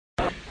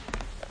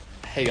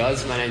Hey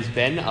guys, my name's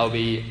Ben. I'll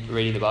be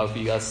reading the Bible for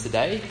you guys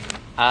today. You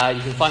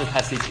can find the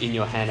passage in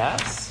your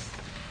handouts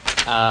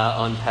it's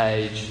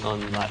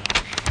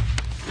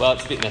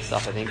a bit messed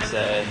up I think,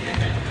 so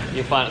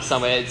you'll find it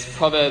somewhere. It's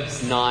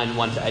Proverbs 9,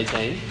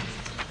 1-18.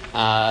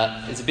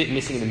 It's a bit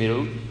missing in the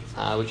middle,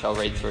 which I'll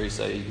read through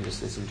so you can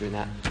just listen during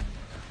that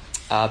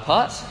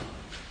part.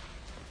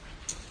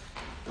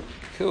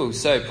 Cool,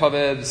 so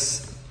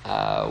Proverbs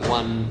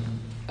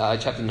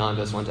chapter 9,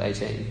 verse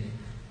 1-18.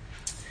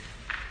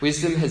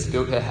 Wisdom has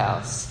built her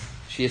house.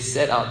 She has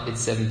set up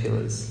its 7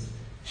 pillars.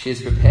 She has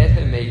prepared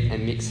her meat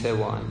and mixed her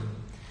wine.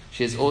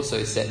 She has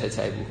also set her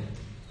table.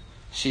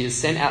 She has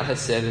sent out her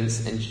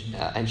servants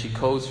and she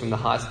calls from the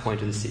highest point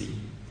of the city.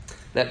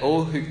 Let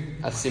all who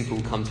are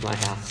simple come to my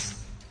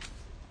house.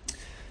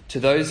 To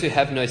those who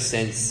have no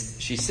sense,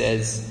 she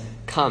says,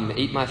 "Come,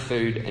 eat my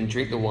food and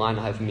drink the wine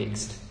I have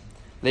mixed.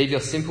 Leave your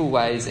simple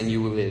ways and you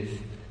will live.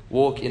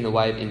 Walk in the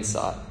way of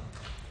insight.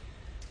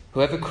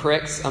 Whoever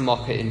corrects a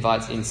mocker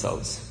invites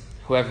insults.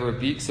 Whoever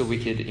rebukes a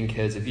wicked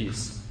incurs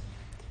abuse.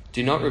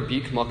 Do not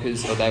rebuke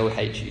mockers or they will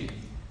hate you.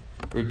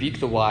 Rebuke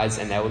the wise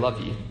and they will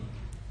love you.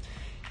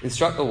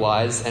 Instruct the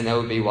wise and they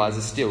will be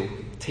wiser still.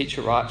 Teach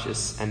the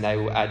righteous and they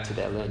will add to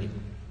their learning.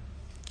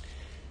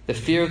 The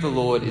fear of the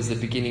Lord is the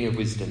beginning of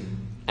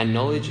wisdom, and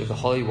knowledge of the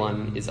Holy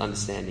One is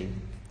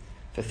understanding.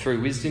 For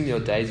through wisdom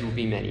your days will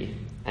be many,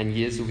 and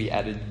years will be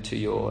added to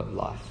your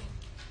life.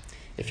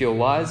 If you are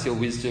wise, your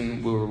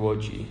wisdom will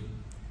reward you.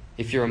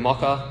 If you're a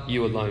mocker,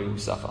 you alone will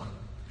suffer.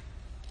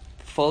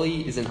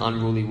 Folly is an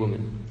unruly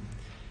woman.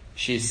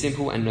 She is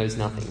simple and knows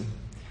nothing.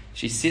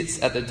 She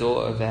sits at the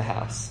door of her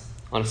house,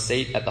 on a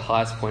seat at the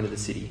highest point of the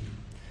city,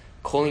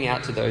 calling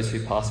out to those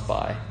who pass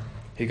by,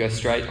 who go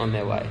straight on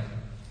their way.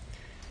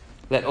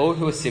 Let all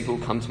who are simple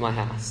come to my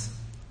house.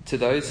 To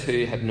those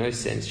who have no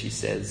sense, she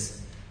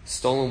says,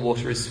 stolen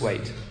water is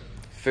sweet.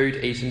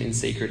 Food eaten in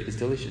secret is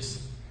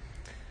delicious.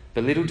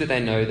 But little do they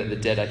know that the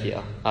dead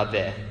are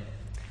there,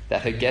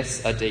 that her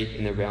guests are deep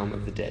in the realm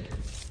of the dead.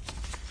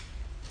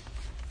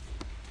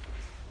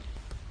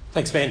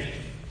 Thanks, Ben.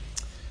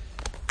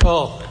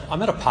 Well,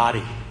 I'm at a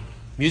party.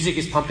 Music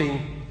is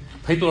pumping,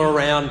 people are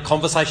around,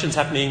 conversations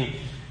happening.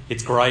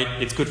 It's great,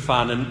 it's good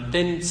fun, and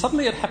then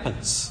suddenly it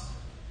happens.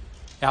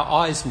 Our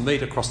eyes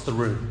meet across the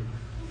room.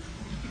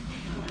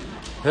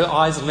 Her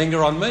eyes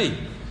linger on me.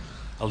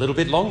 A little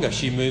bit longer,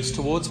 she moves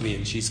towards me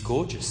and she's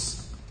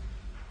gorgeous.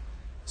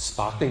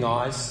 Sparkling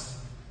eyes,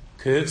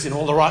 curves in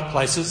all the right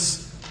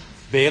places,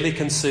 barely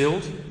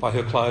concealed by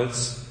her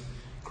clothes,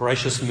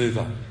 gracious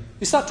mover.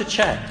 We start to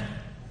chat.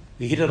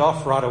 We hit it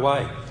off right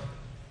away.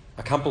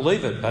 I can't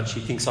believe it, but she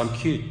thinks I'm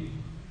cute.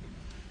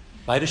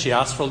 Later she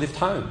asks for a lift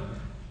home.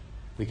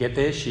 We get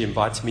there, she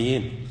invites me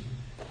in.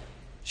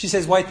 She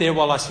says, "Wait there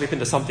while I slip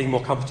into something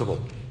more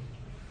comfortable."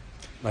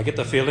 I get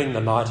the feeling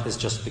the night has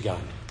just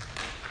begun.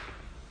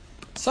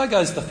 So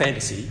goes the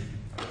fantasy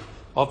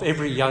of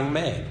every young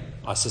man,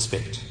 I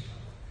suspect.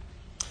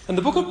 And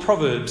the book of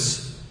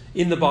Proverbs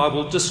in the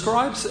Bible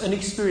describes an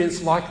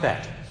experience like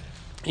that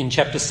in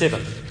chapter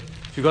 7.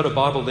 If you've got a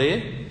Bible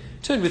there,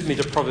 turn with me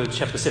to Proverbs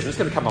chapter 7. It's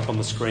going to come up on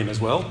the screen as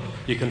well.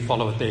 You can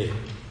follow it there.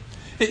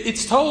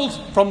 It's told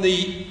from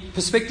the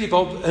perspective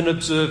of an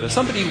observer,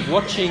 somebody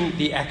watching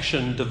the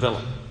action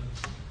develop.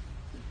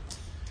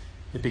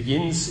 It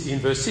begins in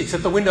verse 6.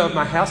 At the window of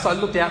my house, I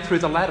looked out through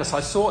the lattice.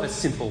 I saw the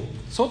simple.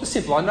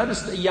 I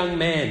noticed a young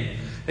man,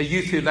 a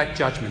youth who lacked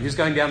judgment. He was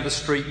going down the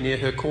street near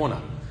her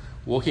corner,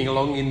 walking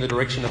along in the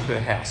direction of her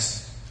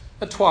house.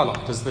 At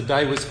twilight, as the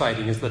day was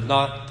fading, as the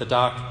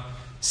dark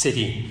set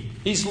in.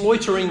 He's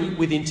loitering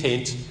with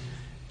intent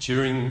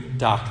during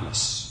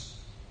darkness.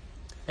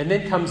 And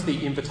then comes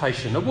the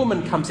invitation. A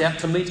woman comes out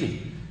to meet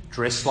him,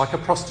 dressed like a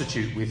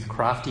prostitute with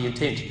crafty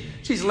intent.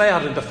 She's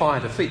loud and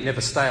defiant. Her feet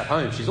never stay at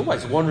home. She's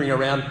always wandering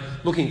around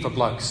looking for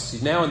blokes.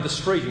 She's now in the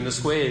street, in the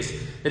squares.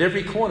 At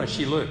every corner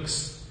she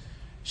lurks.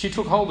 She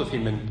took hold of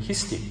him and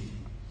kissed him.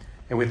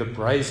 And with a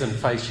brazen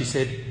face she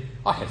said,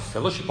 "I have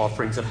fellowship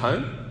offerings at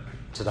home.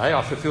 Today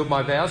I fulfilled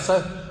my vows,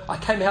 so I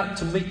came out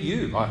to meet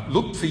you. I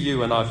looked for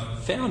you and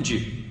I've found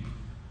you."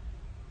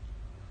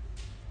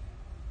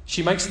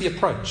 She makes the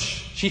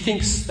approach. She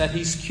thinks that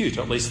he's cute,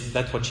 or at least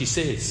that's what she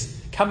says.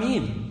 "Come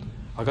in.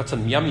 I've got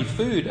some yummy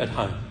food at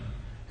home."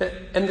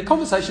 And the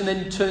conversation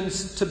then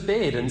turns to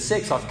bed and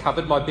sex. "I've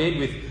covered my bed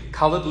with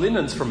coloured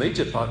linens from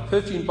Egypt. I've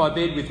perfumed my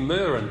bed with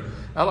myrrh and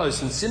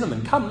aloes and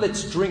cinnamon. Come,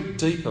 let's drink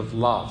deep of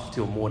love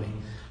till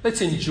morning.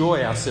 Let's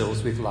enjoy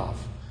ourselves with love.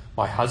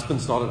 My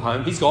husband's not at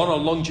home. He's gone on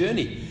a long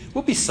journey.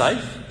 We'll be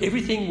safe.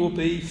 Everything will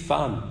be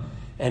fun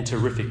and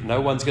terrific. No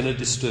one's going to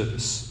disturb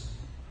us."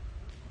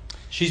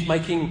 She's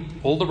making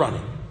all the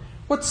running.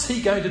 What's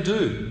he going to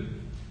do?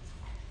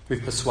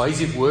 With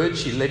persuasive words,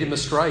 she led him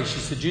astray. She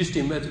seduced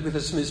him with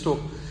a smooth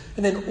talk.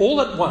 And then all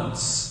at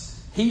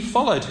once, he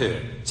followed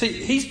her. See,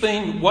 he's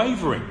been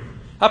wavering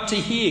up to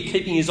here,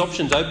 keeping his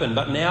options open,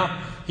 but now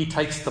he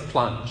takes the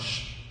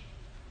plunge.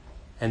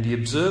 And the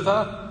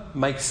observer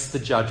makes the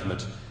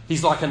judgment.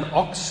 He's like an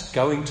ox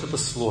going to the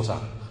slaughter,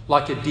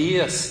 like a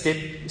deer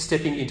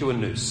stepping into a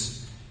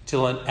noose.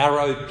 till an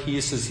arrow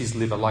pierces his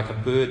liver like a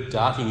bird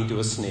darting into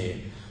a snare,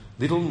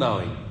 little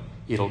knowing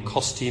it'll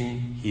cost him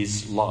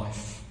his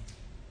life.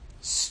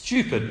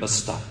 Stupid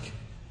mistake.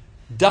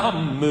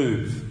 Dumb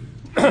move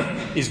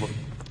is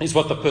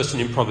what the person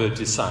in Proverbs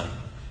is saying.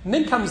 And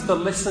then comes the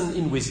lesson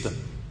in wisdom.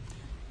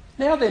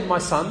 Now then, my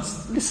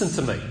sons, listen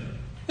to me.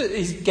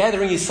 He's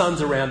gathering his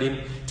sons around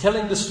him,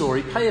 telling the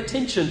story. Pay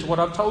attention to what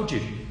I've told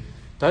you.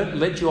 Don't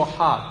let your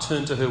heart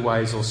turn to her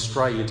ways or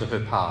stray into her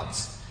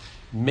paths.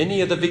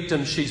 Many are the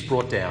victims she's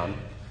brought down.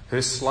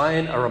 Her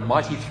slain are a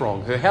mighty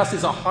throng. Her house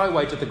is a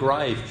highway to the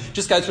grave.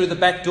 Just go through the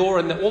back door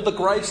and all the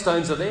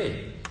gravestones are there,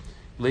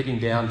 leading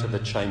down to the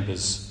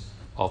chambers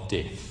of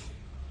death.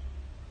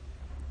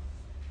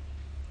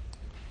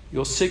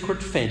 Your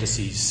secret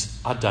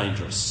fantasies are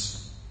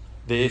dangerous.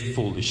 They're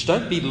foolish.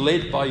 Don't be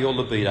led by your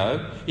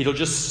libido. It'll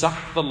just suck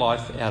the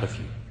life out of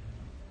you.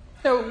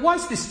 Now, why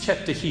is this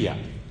chapter here?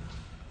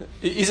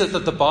 Is it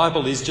that the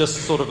Bible is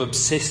just sort of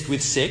obsessed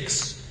with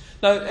sex?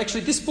 No,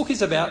 actually, this book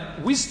is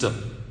about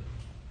wisdom.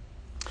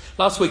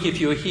 Last week,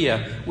 if you were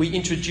here, we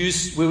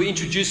were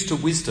introduced to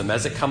wisdom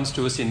as it comes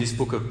to us in this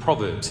book of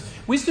Proverbs.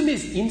 Wisdom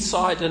is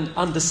insight and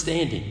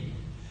understanding.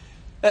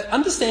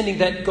 Understanding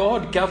that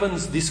God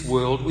governs this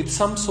world with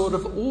some sort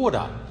of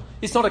order.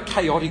 It's not a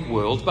chaotic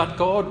world, but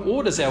God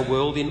orders our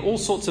world in all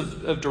sorts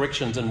of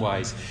directions and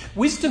ways.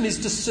 Wisdom is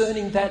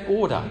discerning that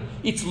order.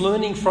 It's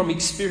learning from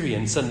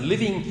experience and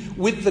living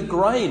with the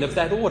grain of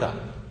that order.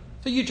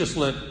 So you just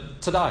learnt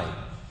today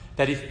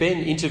that if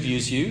Ben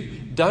interviews you,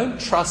 don't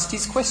trust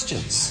his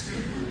questions.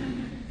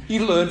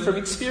 You learn from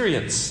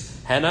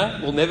experience. Hannah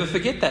will never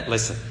forget that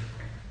lesson.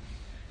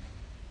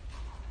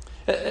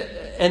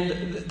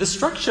 And the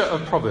structure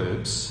of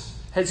Proverbs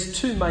has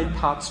two main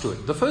parts to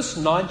it. The first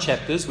 9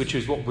 chapters, which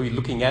is what we're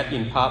looking at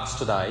in parts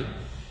today,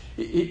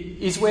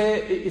 is where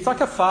it's like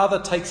a father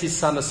takes his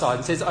son aside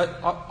and says,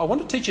 I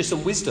want to teach you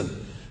some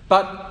wisdom.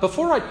 But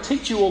before I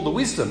teach you all the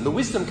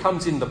wisdom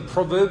comes in the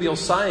proverbial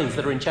sayings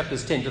that are in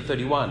chapters 10 to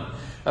 31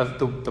 of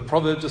the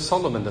Proverbs of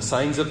Solomon, the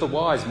sayings of the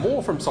wise,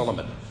 more from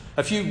Solomon.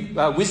 A few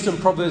wisdom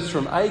proverbs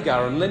from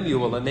Agar and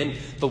Lemuel, and then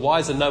the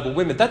wise and noble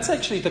women. That's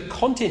actually the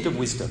content of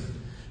wisdom.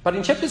 But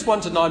in chapters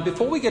 1 to 9,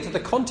 before we get to the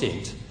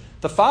content,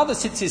 the father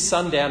sits his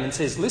son down and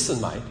says,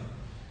 listen, mate,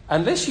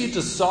 unless you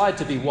decide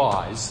to be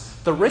wise,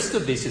 the rest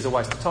of this is a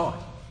waste of time.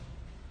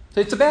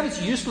 So it's about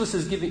as useless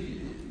as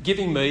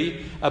giving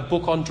me a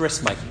book on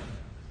dressmaking.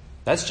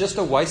 That's just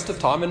a waste of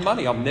time and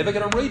money. I'm never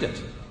going to read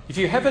it. If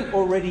you haven't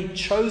already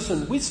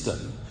chosen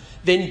wisdom,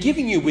 then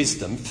giving you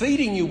wisdom,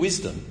 feeding you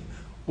wisdom,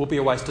 will be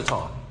a waste of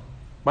time.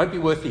 Won't be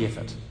worth the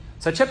effort.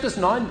 So chapters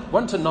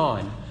 1 to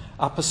 9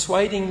 are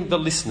persuading the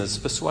listeners,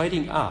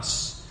 persuading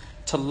us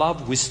to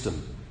love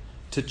wisdom,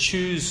 to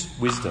choose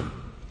wisdom,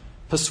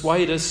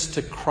 persuade us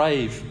to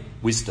crave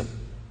wisdom.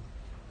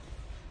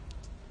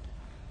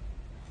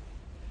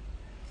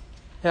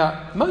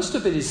 Now, most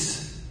of it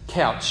is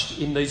couched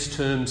in these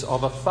terms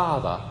of a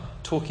father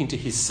talking to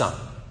his son,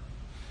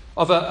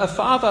 of a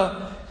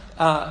father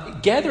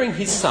gathering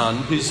his son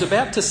who's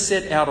about to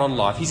set out on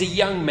life. He's a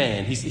young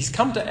man. He's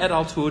come to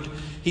adulthood.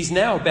 He's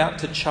now about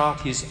to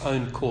chart his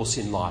own course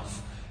in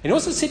life. And he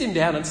wants to sit him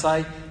down and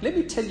say, let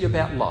me tell you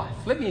about life.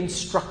 Let me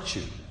instruct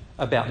you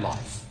about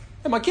life.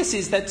 And my guess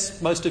is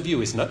that's most of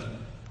you, isn't it?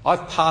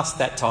 I've passed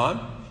that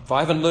time. If I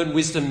haven't learned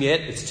wisdom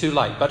yet, it's too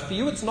late. But for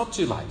you, it's not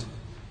too late.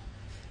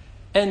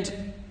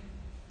 And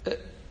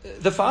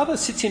the father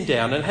sits him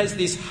down and has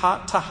this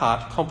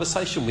heart-to-heart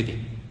conversation with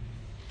him.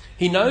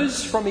 He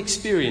knows from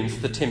experience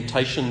the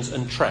temptations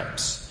and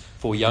traps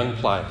for young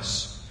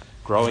players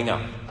growing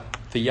up,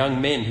 for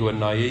young men who are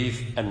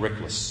naive and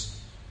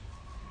reckless.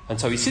 And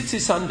so he sits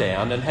his son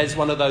down and has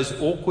one of those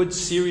awkward,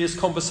 serious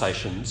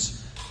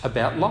conversations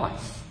about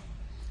life.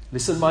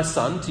 Listen, my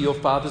son, to your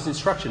father's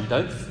instruction.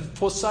 Don't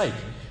forsake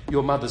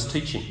your mother's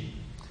teaching.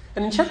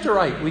 And in chapter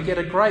 8, we get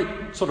a great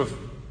sort of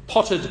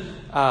potted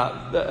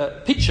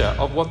picture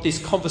of what this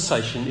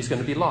conversation is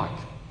going to be like.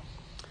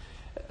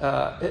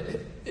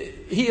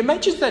 He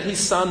imagines that his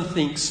son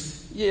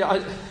thinks,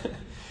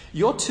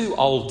 you're too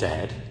old,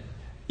 Dad.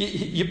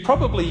 You're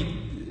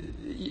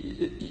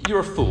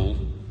a fool.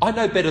 I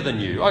know better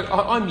than you.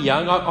 I'm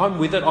young. I'm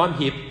with it. I'm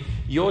hip.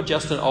 You're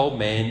just an old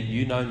man.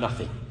 You know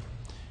nothing.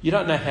 You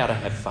don't know how to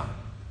have fun.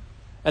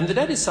 And the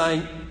dad is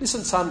saying,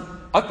 listen, son,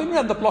 I've been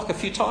around the block a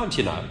few times,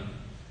 you know.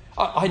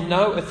 I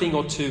know a thing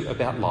or two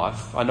about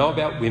life. I know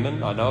about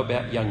women. I know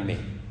about young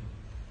men.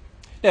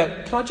 Now,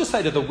 can I just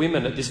say to the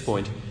women at this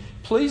point,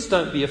 please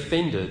don't be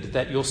offended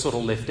that you're sort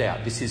of left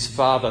out. This is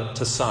father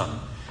to son.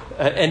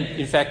 And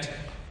in fact,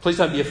 please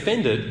don't be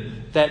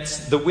offended that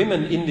the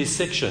women in this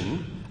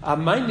section are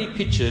mainly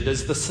pictured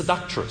as the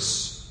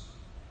seductress.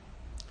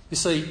 You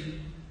see,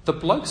 the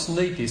blokes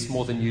need this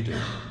more than you do.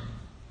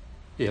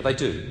 Yeah, they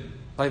do.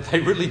 They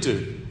really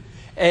do.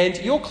 And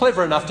you're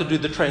clever enough to do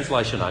the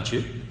translation, aren't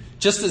you?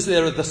 Just as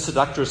there are the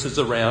seductresses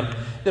around,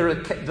 there are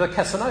the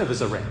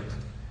Casanovas around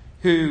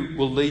who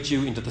will lead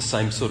you into the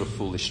same sort of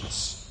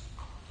foolishness.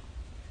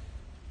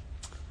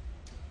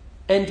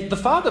 And the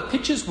father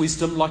pictures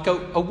wisdom like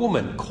a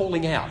woman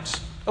calling out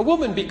A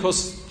woman,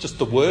 because just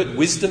the word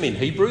wisdom in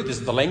Hebrew, this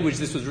is the language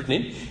this was written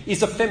in,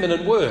 is a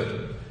feminine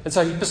word. And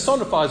so he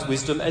personifies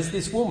wisdom as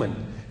this woman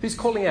who's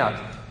calling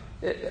out.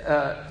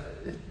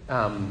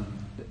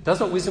 Does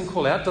not wisdom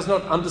call out? Does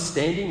not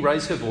understanding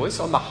raise her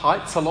voice on the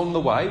heights along the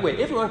way where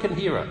everyone can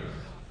hear her?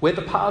 Where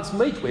the paths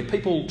meet, where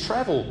people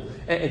travel,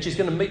 and she's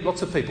going to meet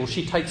lots of people,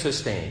 she takes her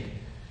stand.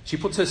 She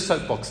puts her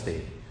soapbox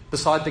there,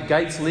 beside the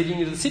gates leading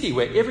into the city,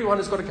 where everyone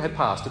has got to go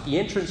past. At the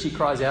entrance, she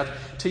cries out,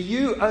 "To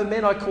you, O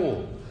men, I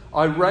call.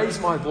 I raise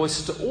my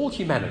voice to all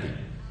humanity.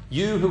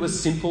 You who are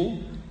simple,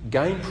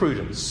 gain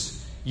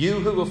prudence. You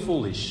who are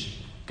foolish,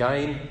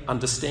 gain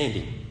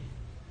understanding."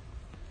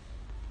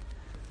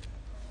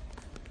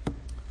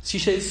 She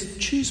says,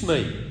 "Choose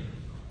me.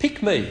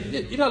 Pick me."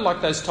 You know,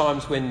 like those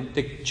times when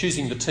they're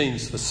choosing the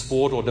teams for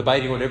sport or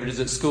debating or whatever it is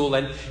at school,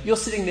 and you're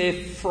sitting there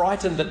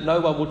frightened that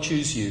no one will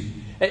choose you.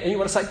 And you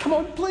want to say, "Come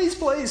on, please,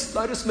 please,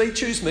 notice me,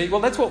 choose me."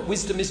 Well, that's what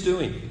wisdom is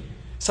doing.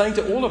 Saying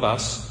to all of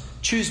us,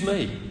 "Choose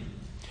me."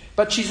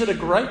 But she's at a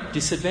great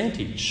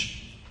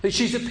disadvantage.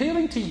 She's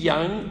appealing to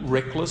young,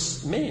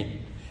 reckless men.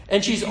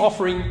 And she's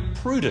offering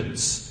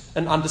prudence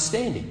and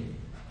understanding.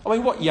 I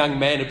mean, what young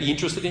man would be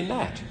interested in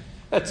that?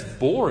 That's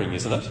boring,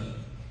 isn't it?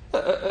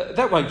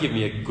 That won't give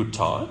me a good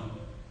time.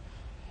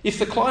 If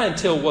the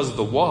clientele was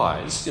the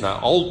wise,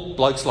 old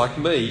blokes like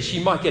me, she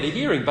might get a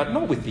hearing, but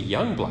not with the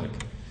young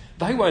bloke.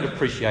 They won't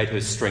appreciate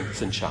her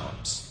strengths and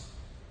charms.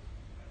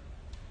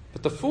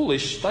 But the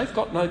foolish, they've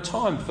got no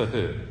time for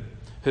her.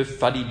 Her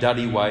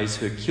fuddy-duddy ways,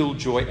 her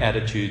killjoy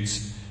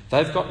attitudes,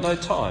 they've got no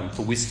time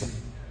for wisdom.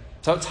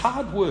 So it's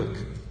hard work.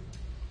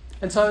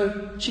 And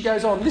so she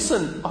goes on,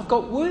 "Listen, I've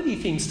got worthy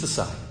things to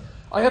say.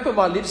 I open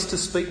my lips to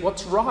speak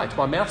what's right.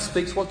 My mouth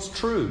speaks what's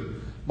true.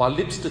 My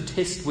lips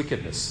detest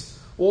wickedness.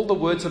 All the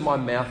words of my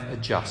mouth are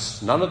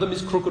just. None of them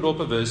is crooked or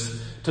perverse.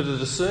 To the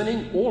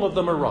discerning, all of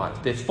them are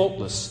right. They're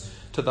faultless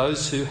to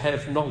those who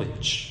have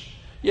knowledge."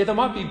 Yeah, they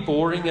might be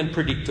boring and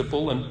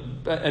predictable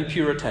and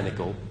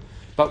puritanical,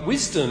 but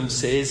wisdom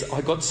says,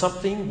 "I got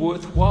something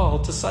worthwhile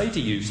to say to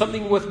you,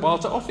 something worthwhile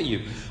to offer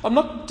you. I'm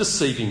not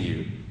deceiving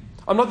you.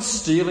 I'm not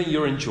stealing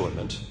your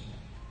enjoyment.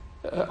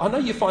 I know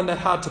you find that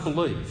hard to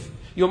believe.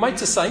 Your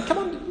mates are saying, 'Come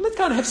on, let's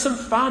go and have some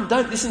fun.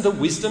 Don't listen to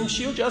wisdom.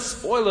 She'll just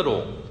spoil it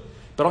all.'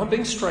 But I'm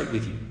being straight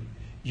with you.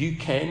 You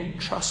can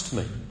trust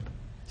me."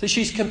 So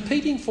she's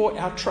competing for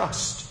our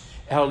trust,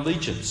 our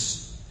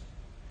allegiance,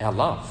 our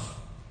love.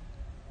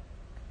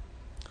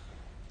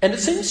 And it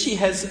seems she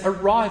has a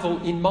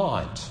rival in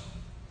mind,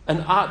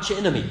 an arch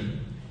enemy.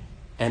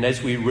 And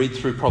as we read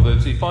through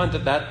Proverbs, we find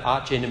that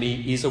arch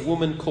enemy is a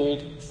woman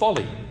called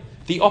folly,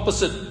 the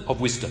opposite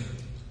of wisdom.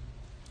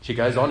 She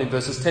goes on in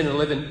verses 10 and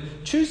 11,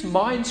 "Choose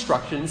my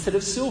instruction instead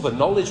of silver,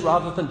 knowledge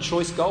rather than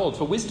choice gold,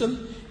 for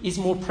wisdom is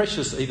more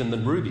precious even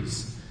than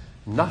rubies.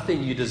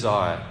 Nothing you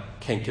desire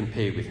can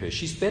compare with her.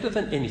 She's better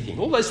than anything.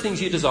 All those things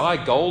you desire,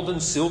 gold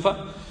and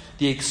silver,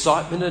 the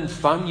excitement and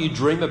fun you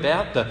dream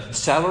about, the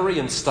salary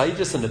and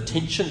status and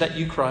attention that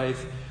you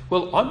crave,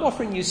 well, I'm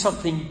offering you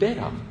something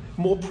better,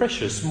 more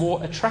precious,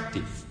 more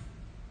attractive."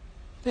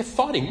 They're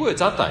fighting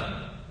words, aren't they?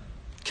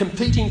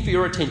 Competing for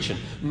your attention,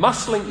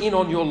 muscling in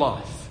on your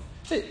life.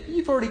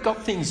 You've already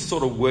got things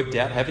sort of worked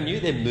out, haven't you?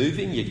 They're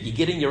moving, you're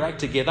getting your act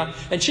together,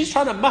 and she's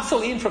trying to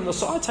muscle in from the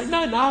side saying,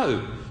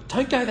 no,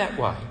 don't go that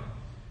way.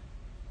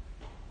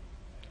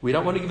 We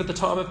don't want to give it the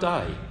time of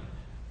day,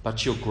 but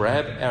she'll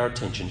grab our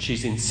attention.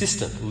 She's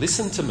insistent.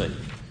 "Listen to me.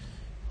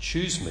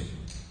 Choose me."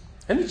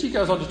 And then she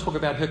goes on to talk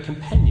about her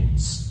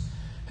companions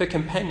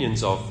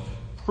of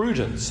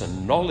prudence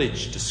and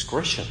knowledge,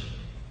 discretion,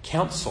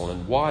 counsel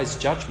and wise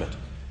judgment,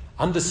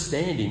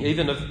 understanding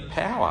even of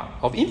power,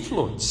 of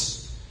influence.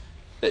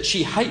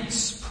 She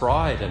hates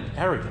pride and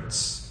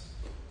arrogance.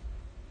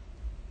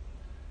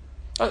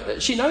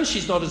 She knows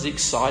she's not as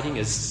exciting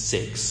as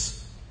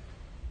sex,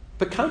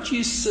 but can't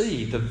you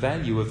see the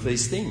value of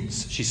these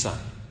things, she's saying.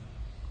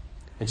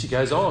 And she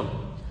goes on,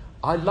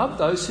 "I love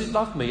those who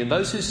love me, and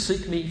those who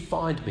seek me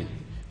find me.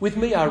 With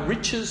me are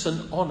riches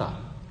and honour,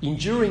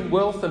 enduring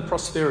wealth and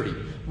prosperity.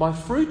 My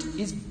fruit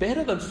is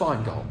better than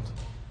fine gold.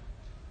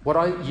 What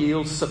I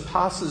yield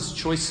surpasses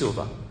choice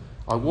silver.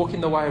 I walk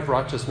in the way of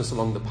righteousness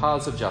along the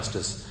paths of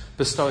justice,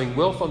 bestowing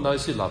wealth on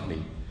those who love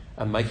me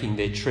and making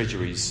their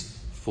treasuries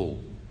full.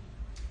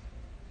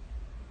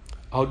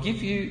 I'll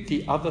give you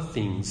the other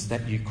things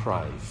that you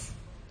crave.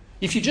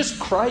 If you just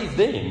crave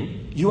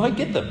them, you won't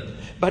get them.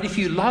 But if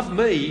you love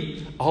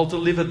me, I'll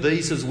deliver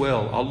these as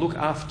well. I'll look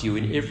after you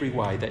in every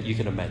way that you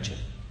can imagine.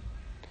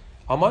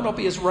 I might not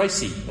be as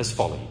racy as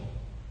folly,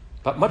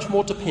 but much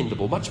more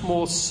dependable, much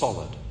more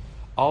solid.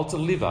 I'll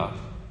deliver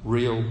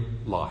real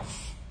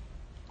life."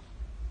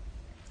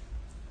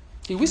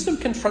 See, wisdom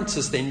confronts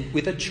us then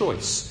with a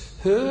choice,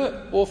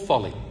 her or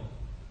folly.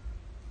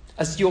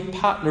 As your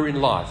partner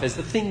in life, as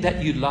the thing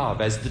that you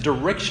love, as the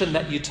direction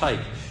that you take,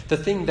 the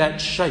thing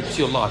that shapes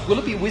your life. Will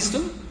it be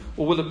wisdom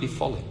or will it be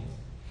folly?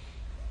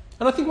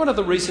 And I think one of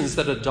the reasons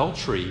that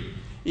adultery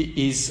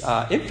is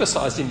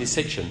emphasised in this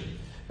section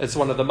as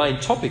one of the main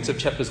topics of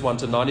chapters 1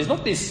 to 9 is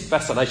not this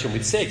fascination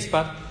with sex,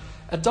 but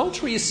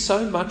Adultery is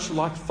so much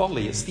like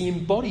folly. It's the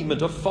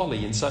embodiment of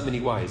folly in so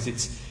many ways.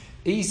 It's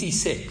easy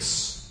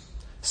sex,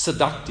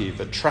 seductive,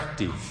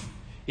 attractive.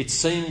 It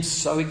seems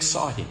so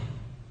exciting,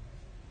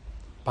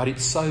 but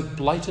it's so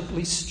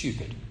blatantly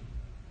stupid.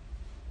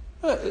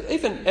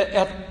 Even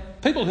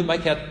people who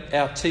make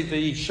our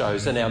TV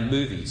shows and our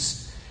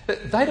movies,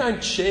 they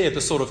don't share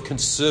the sort of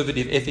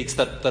conservative ethics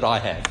that I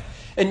have.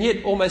 And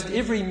yet almost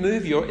every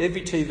movie or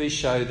every TV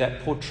show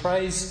that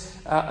portrays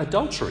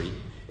adultery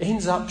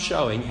ends up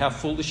showing how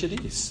foolish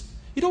it is.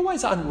 It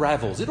always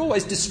unravels. It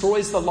always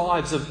destroys the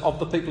lives of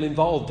the people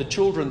involved, the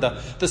children,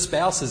 the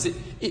spouses.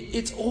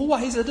 It's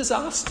always a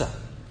disaster.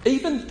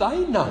 Even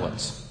they know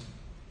it.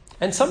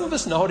 And some of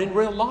us know it in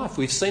real life.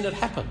 We've seen it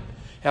happen.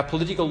 Our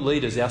political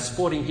leaders, our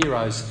sporting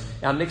heroes,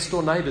 our next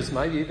door neighbours,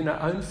 maybe even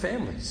our own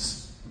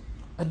families.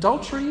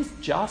 Adultery is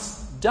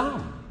just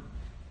dumb.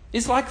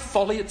 It's like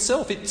folly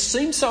itself. It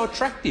seems so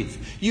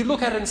attractive. You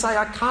look at it and say,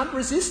 I can't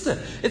resist it.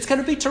 It's going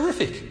to be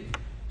terrific.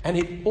 And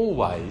it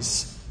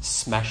always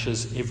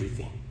smashes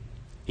everything.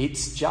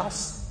 It's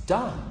just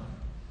dumb.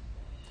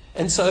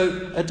 And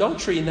so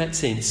adultery in that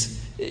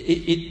sense,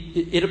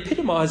 it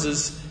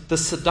epitomises the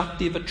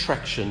seductive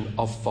attraction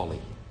of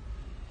folly.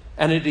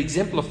 And it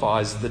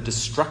exemplifies the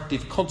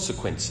destructive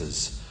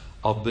consequences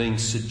of being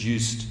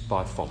seduced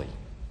by folly.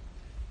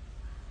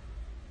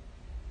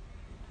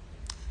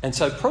 And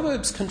so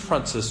Proverbs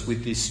confronts us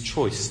with this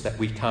choice that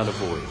we can't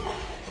avoid.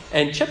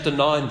 And chapter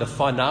 9, the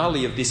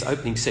finale of this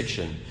opening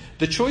section,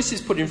 the choice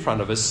is put in front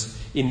of us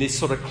in this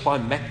sort of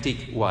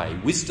climactic way.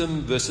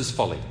 Wisdom versus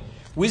folly.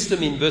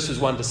 Wisdom in verses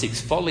 1 to 6,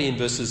 folly in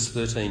verses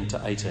 13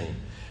 to 18.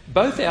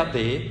 Both out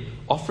there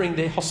offering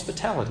their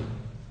hospitality.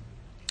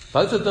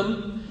 Both of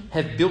them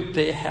have built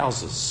their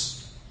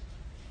houses.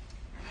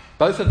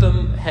 Both of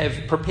them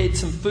have prepared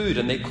some food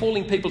and they're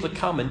calling people to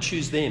come and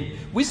choose them.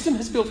 Wisdom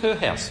has built her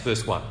house,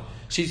 verse 1.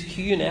 She's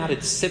hewn out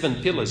its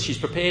 7 pillars. She's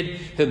prepared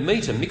her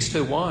meat and mixed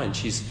her wine.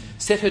 She's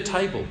set her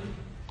table.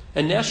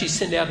 And now she's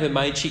sent out her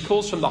maid. She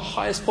calls from the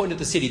highest point of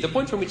the city, the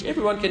point from which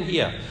everyone can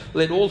hear.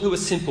 Let all who are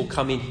simple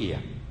come in here.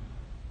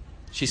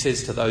 She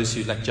says to those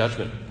who lack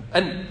judgment.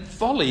 And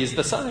folly is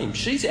the same.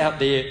 She's out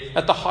there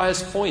at the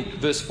highest point,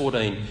 verse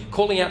 14,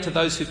 calling out to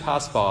those who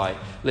pass by.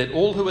 Let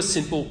all who are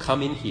simple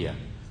come in here.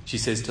 She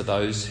says to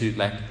those who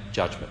lack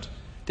judgment.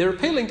 They're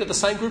appealing to the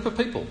same group of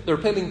people. They're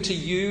appealing to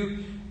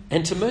you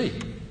and to me.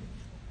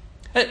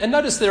 And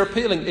notice they're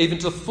appealing even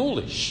to the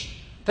foolish.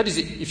 That is,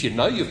 if you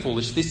know you're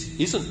foolish, this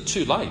isn't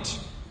too late.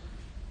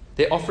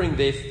 They're offering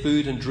their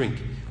food and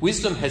drink.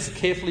 Wisdom has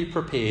carefully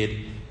prepared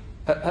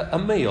a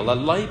meal, a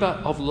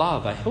labour of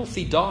love, a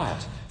healthy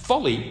diet.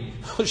 Folly,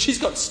 she's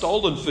got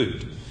stolen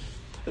food.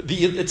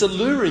 It's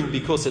alluring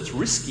because it's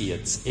risky,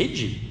 it's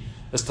edgy,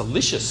 it's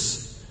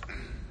delicious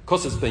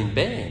because it's been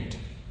banned.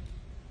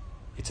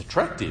 It's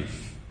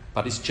attractive,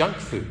 but it's junk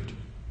food.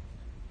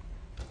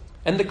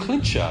 And the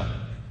clincher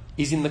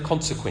is in the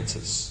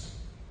consequences.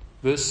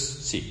 Verse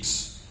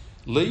 6,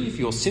 leave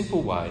your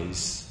simple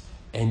ways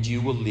and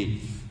you will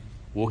live.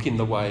 Walk in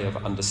the way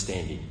of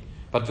understanding.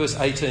 But verse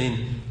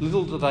 18,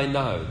 little do they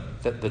know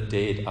that the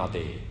dead are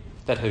there,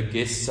 that her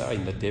guests are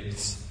in the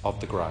depths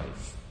of the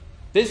grave.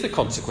 There's the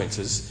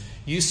consequences.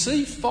 You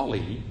see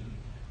folly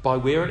by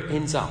where it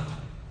ends up.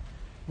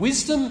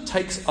 Wisdom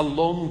takes a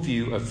long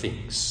view of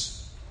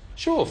things.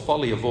 Sure,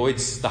 folly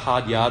avoids the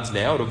hard yards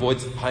now, it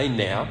avoids the pain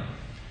now,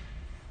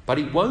 but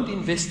it won't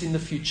invest in the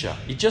future.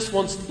 It just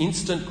wants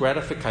instant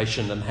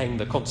gratification and hang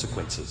the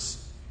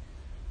consequences.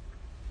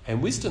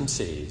 And wisdom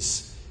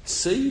says,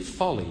 see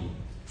folly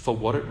for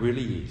what it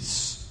really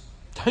is.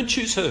 Don't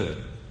choose her.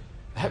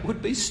 That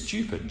would be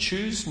stupid.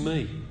 Choose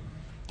me.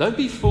 Don't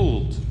be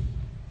fooled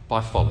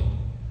by folly.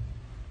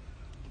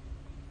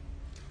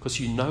 Because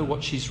you know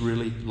what she's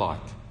really like.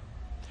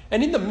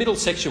 And in the middle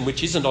section,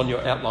 which isn't on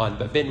your outline,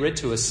 but Ben read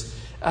to us,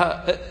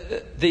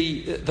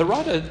 the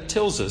writer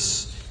tells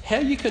us how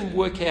you can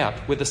work out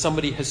whether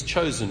somebody has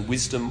chosen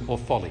wisdom or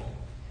folly.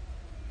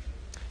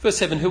 Verse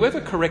 7,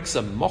 whoever corrects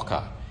a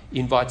mocker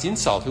invites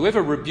insult.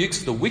 Whoever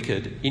rebukes the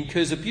wicked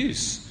incurs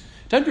abuse.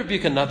 Don't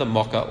rebuke another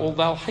mocker or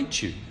they'll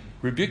hate you.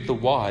 Rebuke the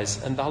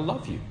wise and they'll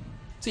love you.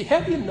 See, how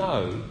do you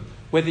know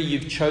whether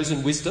you've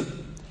chosen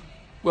wisdom?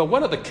 Well,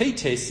 one of the key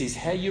tests is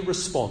how you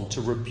respond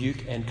to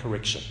rebuke and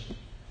correction.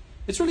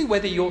 It's really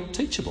whether you're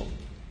teachable.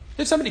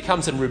 If somebody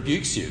comes and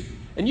rebukes you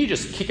and you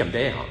just kick them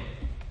down,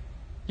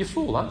 you're a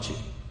fool, aren't you?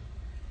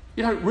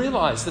 You don't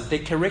realise that they're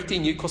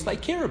correcting you because they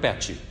care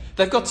about you.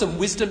 They've got some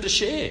wisdom to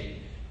share.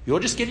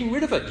 You're just getting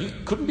rid of it. You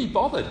couldn't be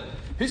bothered.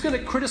 Who's going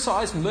to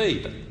criticise me?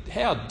 But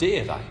how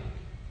dare they?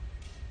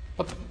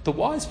 But the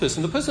wise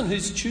person, the person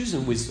who's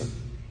chosen wisdom,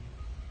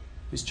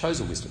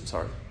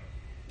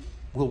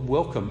 will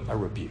welcome a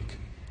rebuke.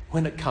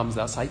 When it comes,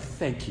 they'll say,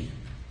 thank you.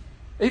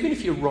 Even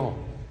if you're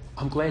wrong,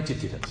 I'm glad you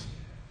did it.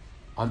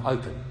 I'm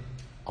open.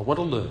 I want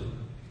to learn.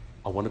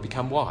 I want to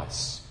become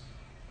wise.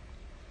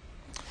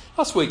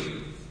 Last week,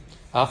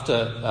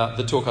 after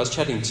the talk, I was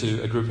chatting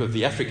to a group of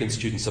the African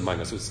students among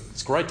us.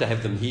 It's great to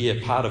have them here,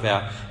 part of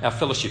our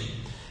fellowship.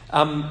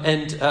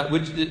 They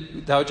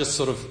were just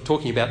sort of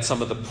talking about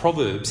some of the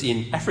proverbs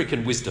in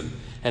African wisdom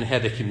and how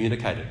they're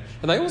communicated.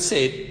 And they all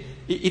said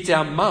it's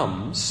our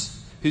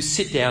mums who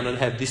sit down and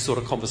have this sort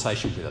of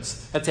conversation with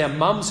us. It's our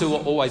mums who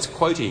are always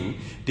quoting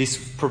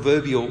this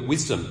proverbial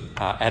wisdom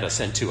at us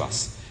and to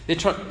us. They're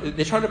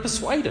trying to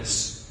persuade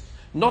us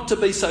not to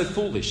be so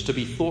foolish, to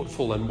be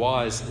thoughtful and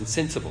wise and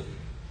sensible.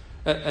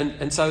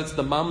 And so it's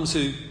the mums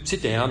who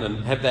sit down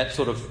and have that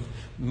sort of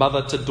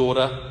mother to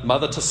daughter,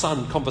 mother to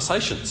son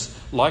conversations,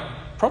 like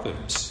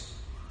Proverbs.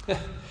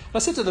 I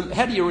said to them,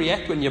 how do you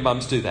react when your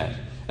mums do that?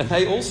 And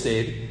they all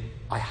said,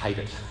 I hate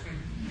it.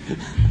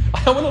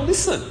 I don't want to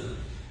listen.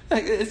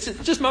 It's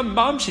just my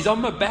mum, she's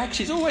on my back,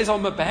 she's always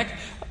on my back.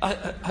 I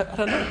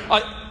don't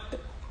know.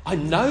 I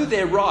know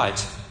they're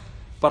right,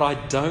 but I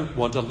don't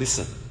want to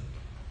listen.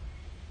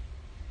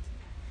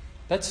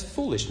 That's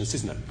foolishness,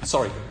 isn't it?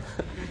 Sorry,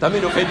 don't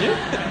mean to offend you.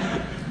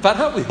 But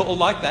aren't we all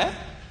like that?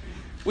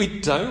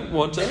 We don't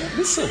want to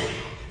listen.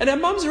 And our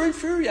mums are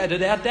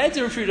infuriated, our dads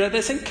are infuriated.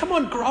 They're saying, come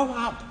on, grow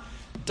up.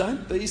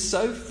 Don't be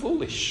so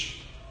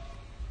foolish.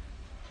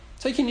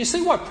 So can you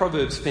see why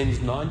Proverbs spends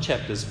 9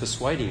 chapters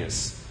persuading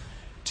us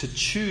to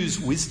choose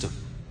wisdom,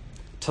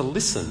 to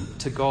listen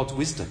to God's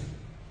wisdom?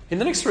 In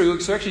the next 3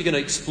 weeks, we're actually going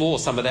to explore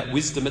some of that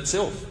wisdom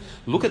itself.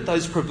 Look at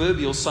those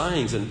proverbial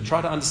sayings and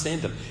try to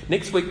understand them.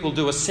 Next week, we'll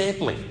do a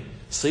sampling,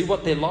 see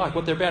what they're like,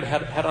 what they're about, how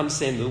to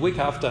understand them. The week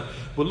after,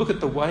 we'll look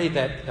at the way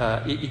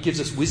that it gives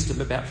us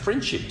wisdom about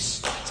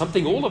friendships,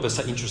 something all of us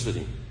are interested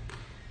in.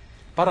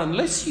 But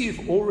unless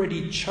you've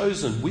already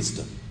chosen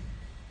wisdom,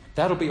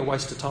 that'll be a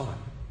waste of time.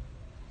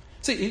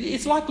 See,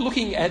 it's like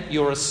looking at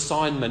your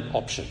assignment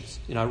options.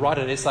 Write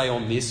an essay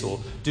on this or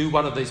do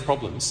one of these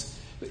problems.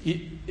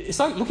 It's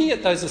like looking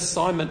at those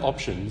assignment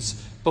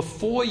options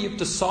before you've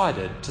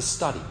decided to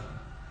study.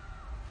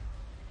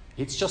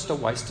 It's just a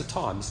waste of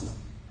time, isn't it?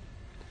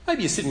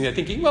 Maybe you're sitting there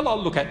thinking, well,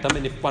 I'll look at them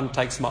and if one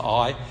takes my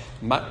eye,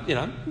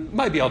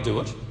 maybe I'll do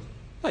it.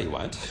 No, you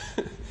won't.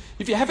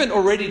 If you haven't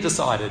already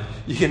decided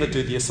you're going to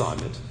do the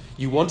assignment,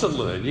 you want to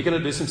learn, you're going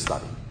to do some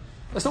studying,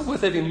 it's not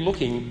worth even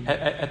looking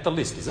at the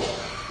list, is it?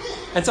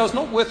 And so it's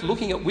not worth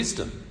looking at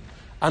wisdom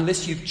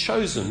unless you've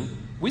chosen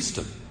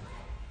wisdom.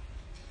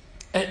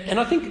 And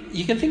I think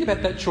you can think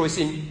about that choice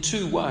in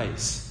 2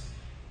 ways.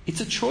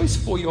 It's a choice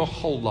for your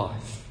whole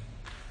life.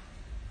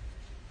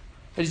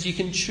 That is, you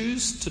can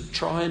choose to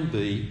try and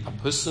be a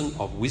person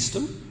of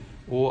wisdom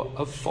or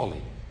of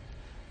folly.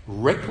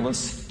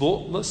 Reckless,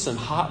 thoughtless and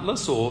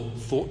heartless, or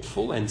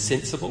thoughtful and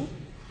sensible,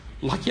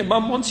 like your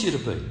mum wants you to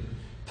be.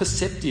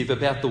 Perceptive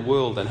about the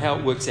world and how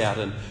it works out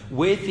and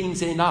where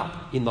things end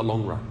up in the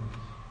long run.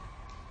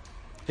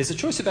 There's a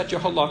choice about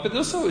your whole life, but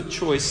there's also a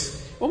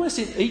choice almost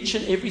in each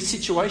and every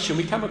situation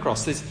we come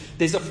across.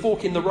 There's a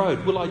fork in the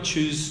road. Will I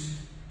choose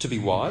to be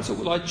wise or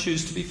will I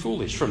choose to be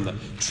foolish? From the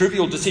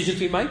trivial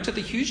decisions we make to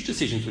the huge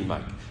decisions we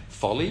make.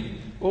 Folly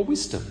or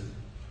wisdom.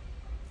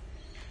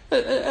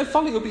 And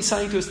folly will be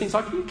saying to us things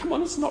like, come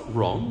on, it's not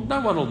wrong.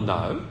 No one will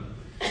know.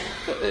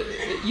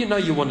 You know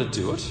you want to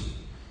do it.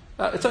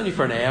 It's only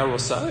for an hour or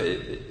so.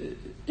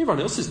 Everyone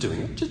else is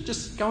doing it.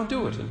 Just go and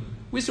do it. And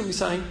wisdom will be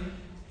saying,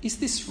 is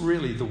this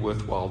really the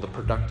worthwhile, the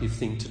productive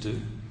thing to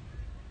do?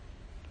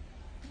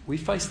 We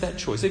face that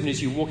choice. Even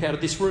as you walk out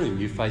of this room,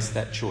 you face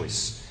that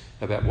choice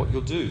about what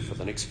you'll do for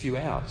the next few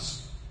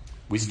hours.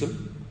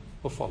 Wisdom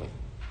or folly.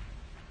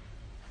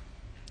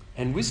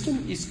 And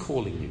wisdom is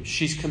calling you.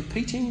 She's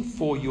competing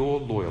for your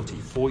loyalty,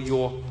 for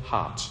your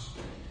heart.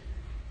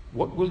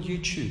 What will you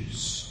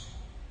choose?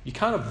 You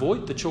can't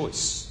avoid the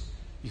choice.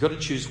 You've got to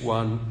choose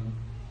one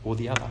or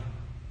the other.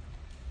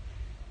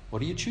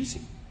 What are you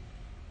choosing?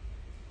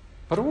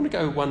 But I want to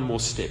go one more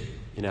step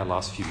in our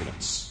last few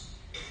minutes.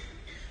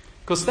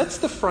 Because that's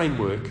the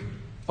framework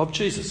of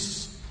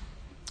Jesus.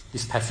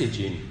 This passage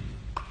in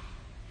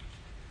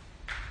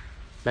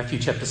Matthew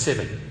chapter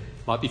 7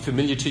 might be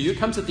familiar to you. It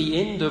comes at the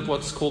end of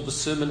what's called the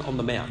Sermon on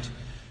the Mount.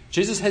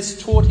 Jesus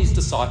has taught his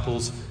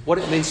disciples what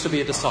it means to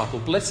be a disciple.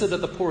 Blessed are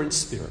the poor in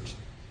spirit.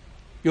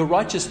 Your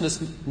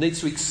righteousness needs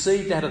to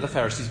exceed that of the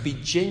Pharisees. Be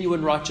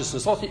genuine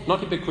righteousness,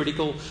 not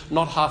hypocritical,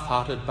 not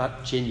half-hearted,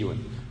 but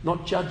genuine.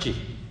 Not judging,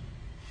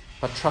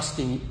 but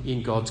trusting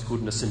in God's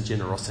goodness and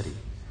generosity.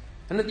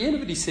 And at the end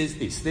of it he says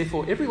this,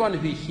 therefore everyone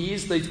who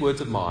hears these words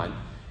of mine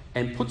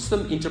and puts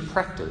them into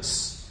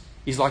practice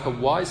is like a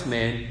wise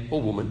man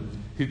or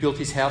woman who built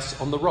his house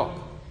on the rock.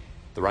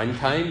 The rain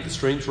came, the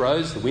streams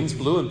rose, the winds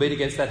blew and beat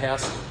against that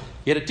house,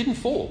 yet it didn't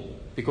fall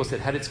because it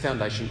had its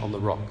foundation on the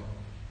rock.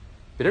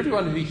 But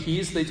everyone who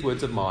hears these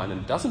words of mine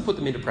and doesn't put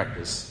them into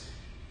practice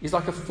is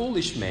like a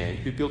foolish man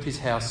who built his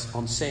house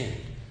on sand.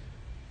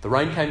 The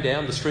rain came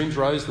down, the streams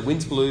rose, the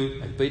winds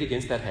blew and beat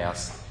against that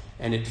house,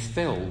 and it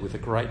fell with a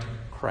great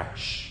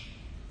crash.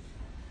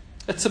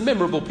 It's a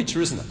memorable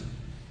picture, isn't it?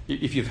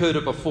 If you've heard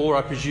it before,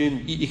 I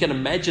presume you can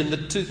imagine the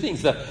two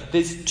things.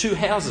 There's two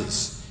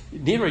houses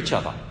near each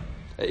other.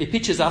 It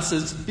pictures us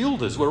as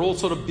builders. We're all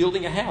sort of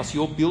building a house.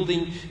 You're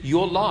building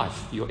your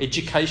life, your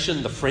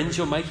education, the friends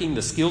you're making,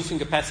 the skills and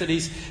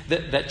capacities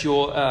that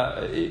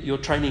you're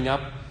training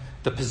up.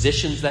 the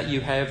possessions that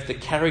you have, the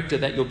character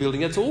that you're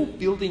building. It's all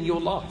building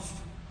your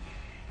life.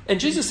 And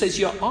Jesus says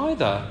you're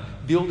either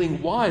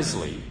building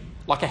wisely,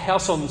 like a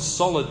house on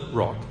solid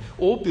rock,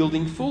 or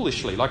building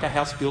foolishly, like a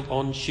house built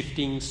on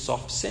shifting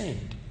soft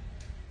sand.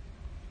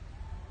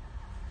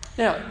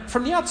 Now,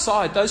 from the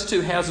outside, those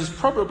two houses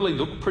probably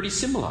look pretty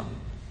similar.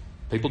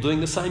 People doing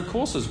the same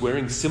courses,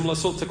 wearing similar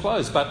sorts of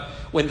clothes. But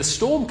when the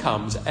storm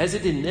comes, as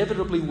it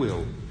inevitably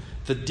will,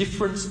 the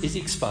difference is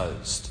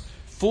exposed.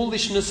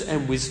 Foolishness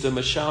and wisdom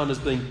are shown as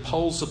being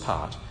poles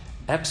apart,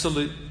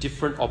 absolute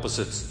different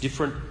opposites,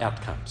 different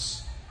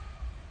outcomes.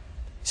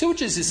 See what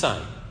Jesus is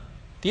saying?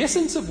 The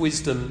essence of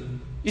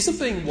wisdom isn't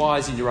being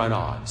wise in your own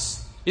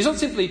eyes. It's not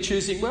simply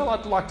choosing, well,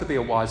 I'd like to be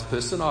a wise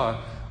person. I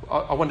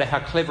wonder how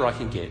clever I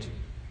can get.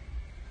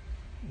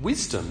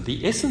 Wisdom,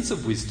 the essence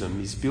of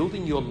wisdom, is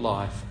building your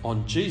life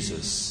on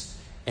Jesus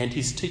and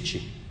his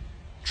teaching,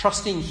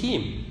 trusting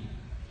him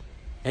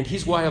and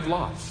his way of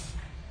life,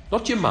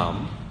 not your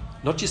mum,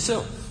 not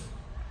yourself.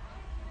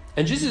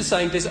 And Jesus is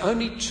saying there's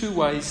only two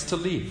ways to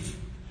live,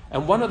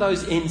 and one of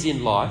those ends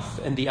in life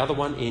and the other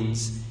one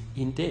ends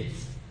in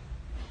death.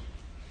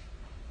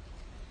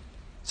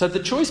 So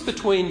the choice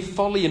between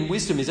folly and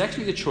wisdom is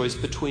actually the choice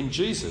between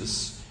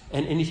Jesus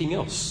and anything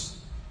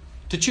else.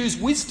 To choose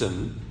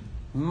wisdom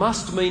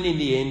must mean in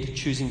the end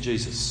choosing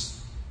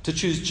Jesus. To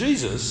choose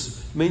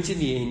Jesus means in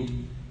the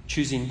end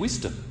choosing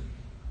wisdom.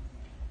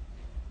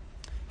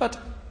 But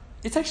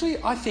it's actually,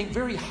 I think,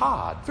 very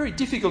hard, very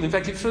difficult. In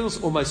fact, it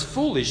feels almost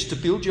foolish to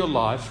build your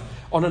life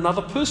on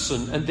another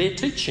person and their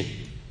teaching,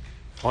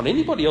 on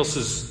anybody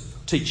else's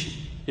teaching.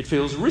 It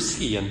feels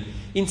risky, and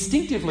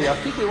instinctively I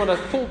think we want to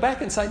fall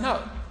back and say,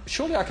 no,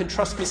 surely I can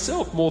trust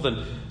myself more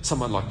than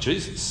someone like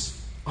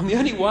Jesus. I'm the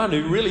only one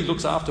who really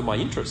looks after my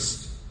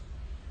interests.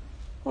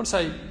 I want to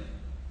say,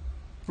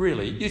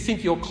 really, you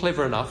think you're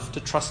clever enough to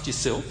trust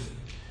yourself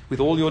with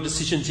all your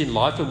decisions in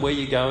life and where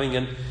you're going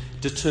and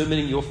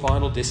determining your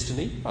final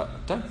destiny? I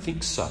don't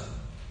think so.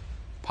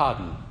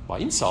 Pardon my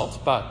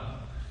insult, but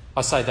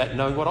I say that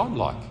knowing what I'm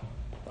like.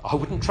 I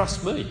wouldn't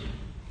trust me.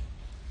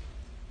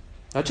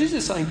 Now, Jesus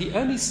is saying the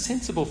only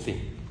sensible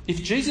thing,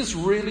 if Jesus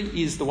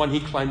really is the one he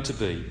claimed to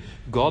be,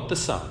 God the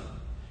Son,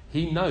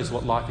 he knows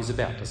what life is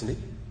about, doesn't he?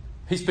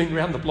 He's been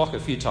round the block a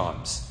few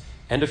times,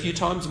 and a few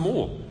times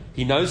more.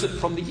 He knows it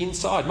from the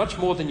inside, much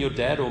more than your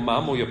dad or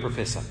mum or your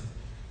professor.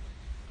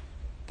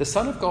 The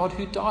Son of God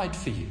who died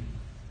for you,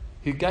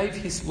 who gave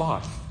his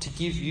life to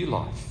give you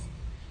life.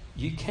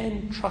 You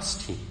can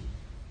trust him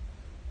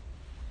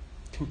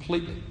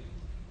completely.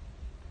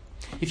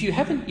 If you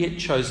haven't yet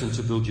chosen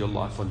to build your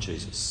life on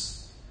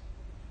Jesus,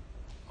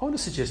 I want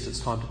to suggest it's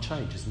time to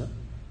change, isn't it?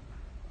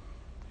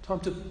 Time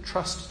to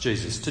trust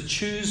Jesus, to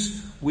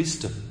choose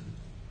wisdom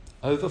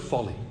over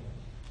folly,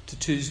 to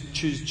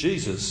choose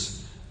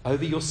Jesus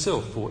over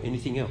yourself or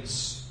anything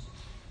else.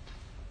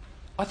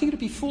 I think it'd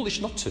be foolish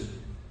not to.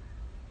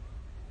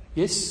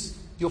 Yes,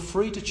 you're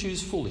free to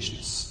choose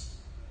foolishness,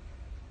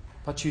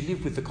 but you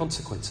live with the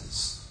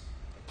consequences.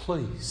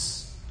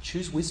 Please,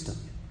 choose wisdom.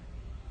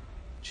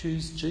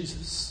 Choose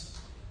Jesus,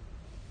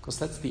 because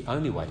that's the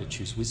only way to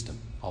choose wisdom,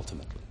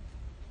 ultimately.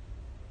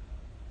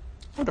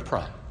 I want to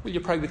pray. Will you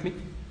pray with me?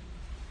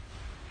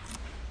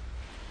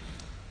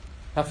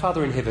 Our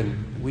Father in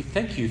heaven, we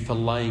thank you for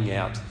laying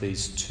out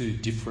these two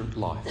different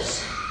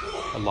lives,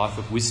 a life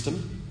of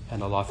wisdom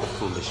and a life of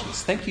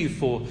foolishness. Thank you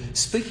for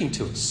speaking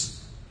to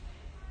us,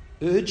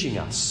 urging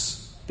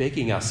us,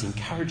 begging us,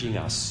 encouraging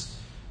us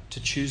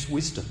to choose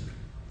wisdom,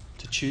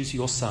 to choose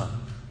your Son.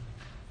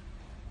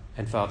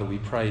 And Father, we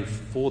pray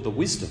for the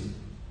wisdom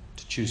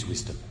to choose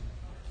wisdom.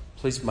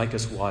 Please make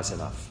us wise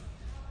enough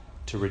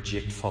to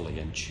reject folly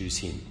and choose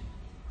him,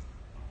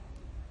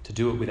 to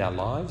do it with our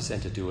lives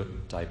and to do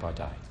it day by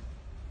day.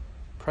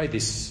 Pray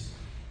this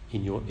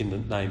in the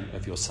name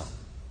of your Son.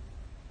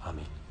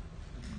 Amen.